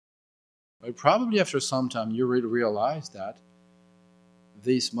But probably after some time you will realize that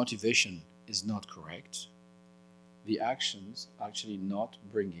this motivation is not correct. The actions actually not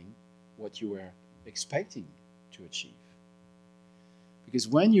bringing what you were expecting to achieve. Because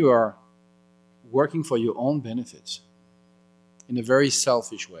when you are working for your own benefit in a very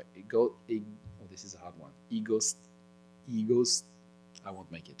selfish way, this is a hard one. Egos, I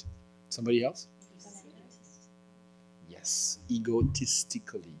won't make it. Somebody else? Yes,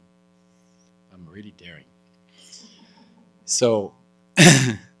 egotistically. I'm really daring. So,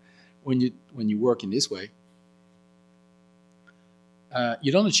 when you work in this way,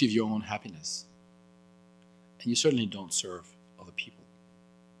 you don't achieve your own happiness, and you certainly don't serve other people.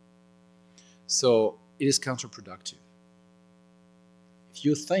 So it is counterproductive. If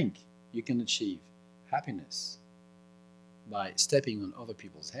you think you can achieve happiness by stepping on other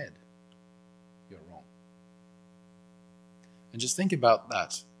people's head, you're wrong. And just think about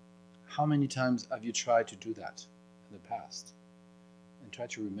that. How many times have you tried to do that in the past? And try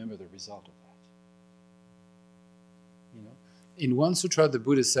to remember the result of that. You know, in one sutra, the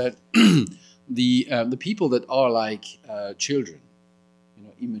Buddha said, the people that are like children,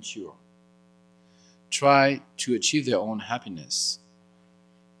 immature, try to achieve their own happiness,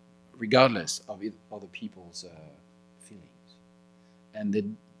 regardless of other people's feelings, and they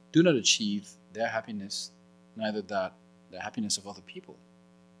do not achieve their happiness, neither that the happiness of other people.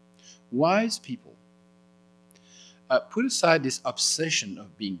 Wise people put aside this obsession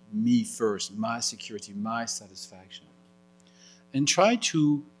of being me first, my security, my satisfaction, and try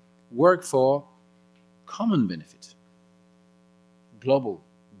to work for common benefit, global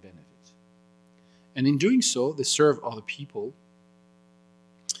benefit. And in doing so, they serve other people,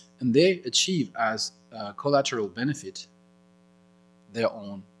 and they achieve as a collateral benefit their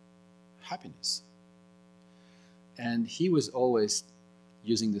own happiness. And he was always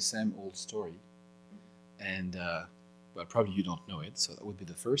using the same old story, and well, probably you don't know it, so that would be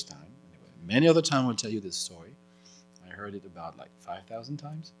the first time. Anyway, many other times I'll tell you this story. I heard it about like 5,000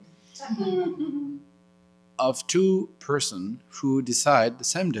 times. Of two persons who decide the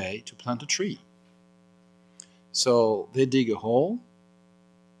same day to plant a tree. So they dig a hole,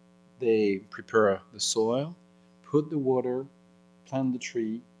 they prepare the soil, put the water, plant the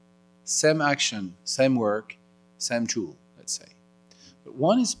tree, same action, same work, same tool, let's say. But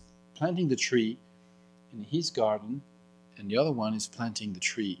one is planting the tree in his garden, and the other one is planting the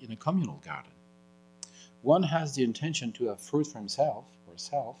tree in a communal garden. One has the intention to have fruit for himself or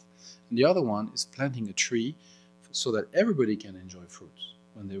herself, and the other one is planting a tree so that everybody can enjoy fruits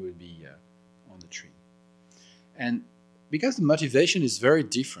when they will be on the tree. And because the motivation is very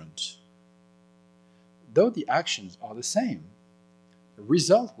different, though the actions are the same, the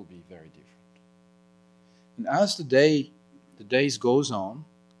result will be very different. And as the days go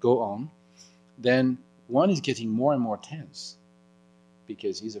on, then one is getting more and more tense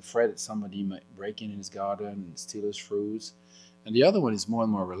because he's afraid that somebody might break in his garden and steal his fruits. And the other one is more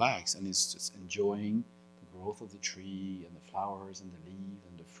and more relaxed and is just enjoying the growth of the tree and the flowers and the leaves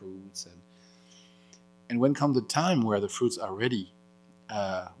and the fruits. And when comes the time where the fruits are ready,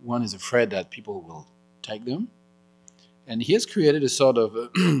 one is afraid that people will take them. And he has created a sort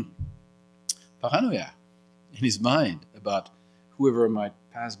of paranoia in his mind about whoever might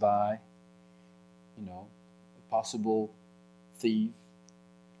pass by, a possible thief.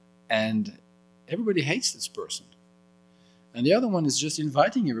 And everybody hates this person. And the other one is just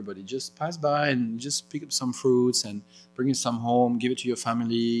inviting everybody, just pass by and just pick up some fruits and bring some home, give it to your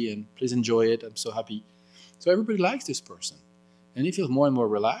family, and please enjoy it. I'm so happy. So everybody likes this person. And he feels more and more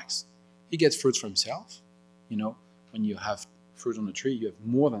relaxed. He gets fruits for himself. When you have fruit on a tree, you have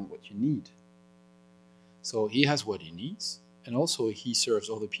more than what you need. So he has what he needs, and also he serves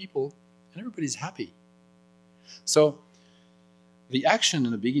other people, and everybody's happy. So the action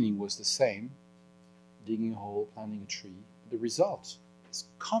in the beginning was the same, digging a hole, planting a tree. The result is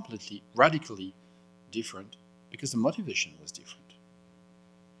completely, radically different because the motivation was different.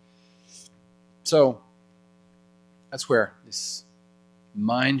 So that's where this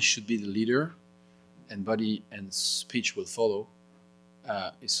mind should be the leader and body and speech will follow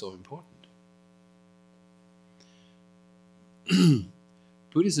is so important.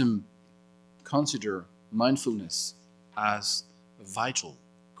 Buddhism considers mindfulness as a vital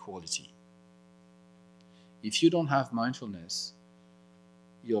quality. If you don't have mindfulness,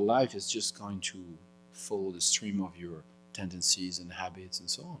 your life is just going to follow the stream of your tendencies and habits and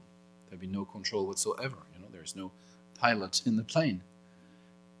so on. There'll be no control whatsoever. There's no pilot in the plane.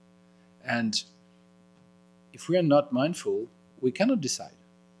 And if we are not mindful, we cannot decide.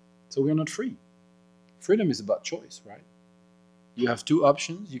 So we are not free. Freedom is about choice, right? You have two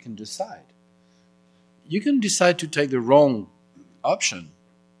options, you can decide. You can decide to take the wrong option,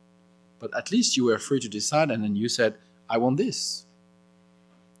 but at least you were free to decide, and then you said, I want this.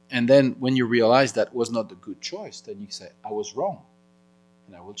 And then when you realize that was not the good choice, then you say, I was wrong,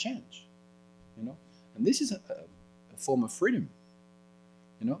 and I will change. And this is a form of freedom.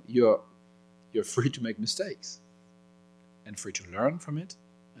 You're free to make mistakes, and free to learn from it,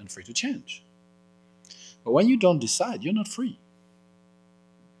 and free to change. But when you don't decide, you're not free.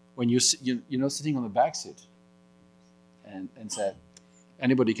 When you're sitting on the back seat and say,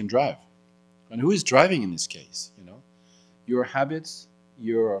 anybody can drive. And who is driving in this case? Your habits,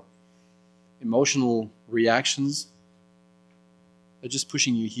 your emotional reactions are just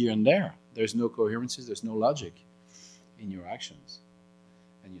pushing you here and there. There's no coherences, there's no logic in your actions.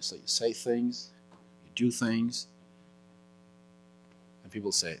 And you say things, you do things, and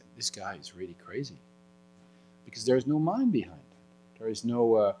people say, this guy is really crazy. Because there is no mind behind it. There is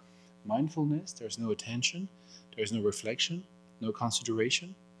no mindfulness, there's no attention, there's no reflection, no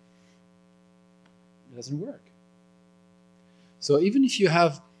consideration. It doesn't work. So even if you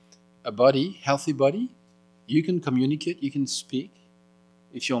have a body, healthy body, you can communicate, you can speak.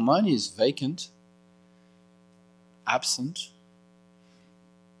 If your mind is vacant, absent,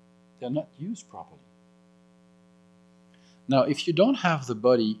 they're not used properly. Now, if you don't have the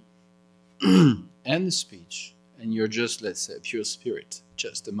body and the speech, and you're just, let's say, a pure spirit,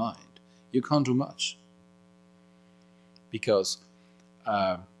 just the mind, you can't do much. Because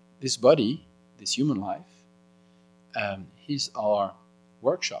this body, this human life, is our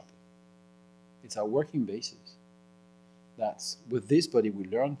workshop. It's our working basis. That's with this body we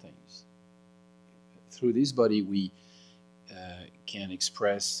learn things. Through this body we can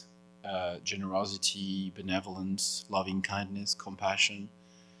express generosity, benevolence, loving kindness, compassion.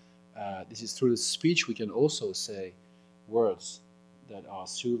 This is through the speech we can also say words that are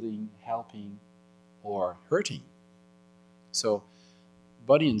soothing, helping, or hurting. So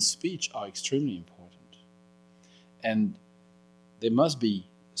body and speech are extremely important. And they must be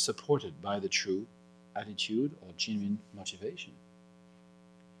supported by the true attitude or genuine motivation.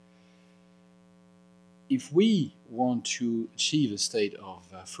 If we want to achieve a state of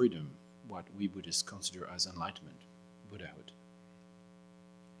freedom, what we Buddhists consider as enlightenment, Buddhahood,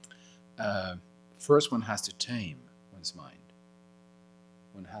 first one has to tame one's mind.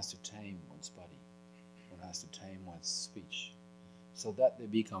 One has to tame one's body. One has to tame one's speech, so that they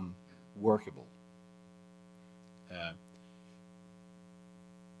become workable.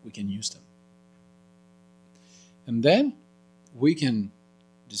 We can use them. And then we can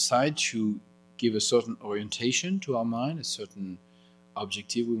decide to give a certain orientation to our mind, a certain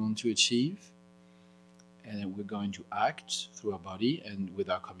objective we want to achieve, and then we're going to act through our body and with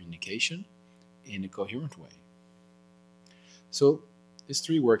our communication in a coherent way. So these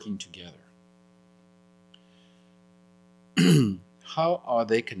three working together. How are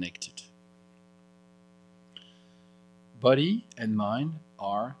they connected? Body and mind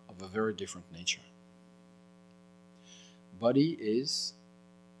are of a very different nature. Body is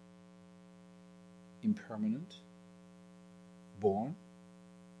impermanent, born,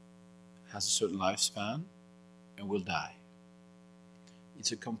 has a certain lifespan, and will die.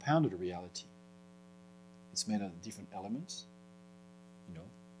 It's a compounded reality. It's made of different elements,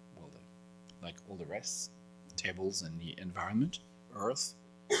 like all the rest, tables and the environment, earth,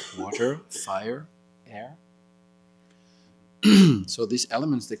 water, fire, air. So these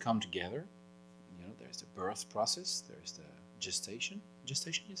elements, they come together. There's the birth process, there's the gestation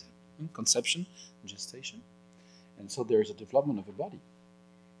is it? Conception, gestation. And so there's a development of a body.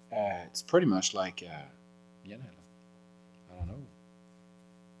 It's pretty much like, I don't know,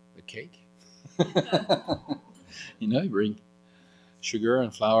 a cake. You bring sugar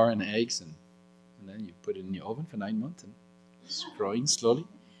and flour and eggs, and then you put it in the oven for 9 months, and it's growing slowly.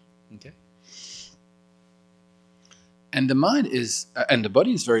 Okay. And the mind is, and the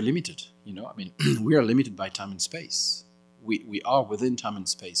body is very limited. We are limited by time and space. We are within time and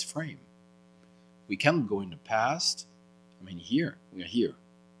space frame. We cannot go in the past. Here, we are here.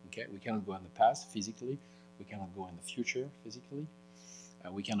 Okay, we cannot go in the past physically. We cannot go in the future physically.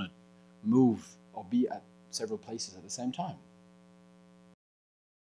 We cannot move or be at several places at the same time.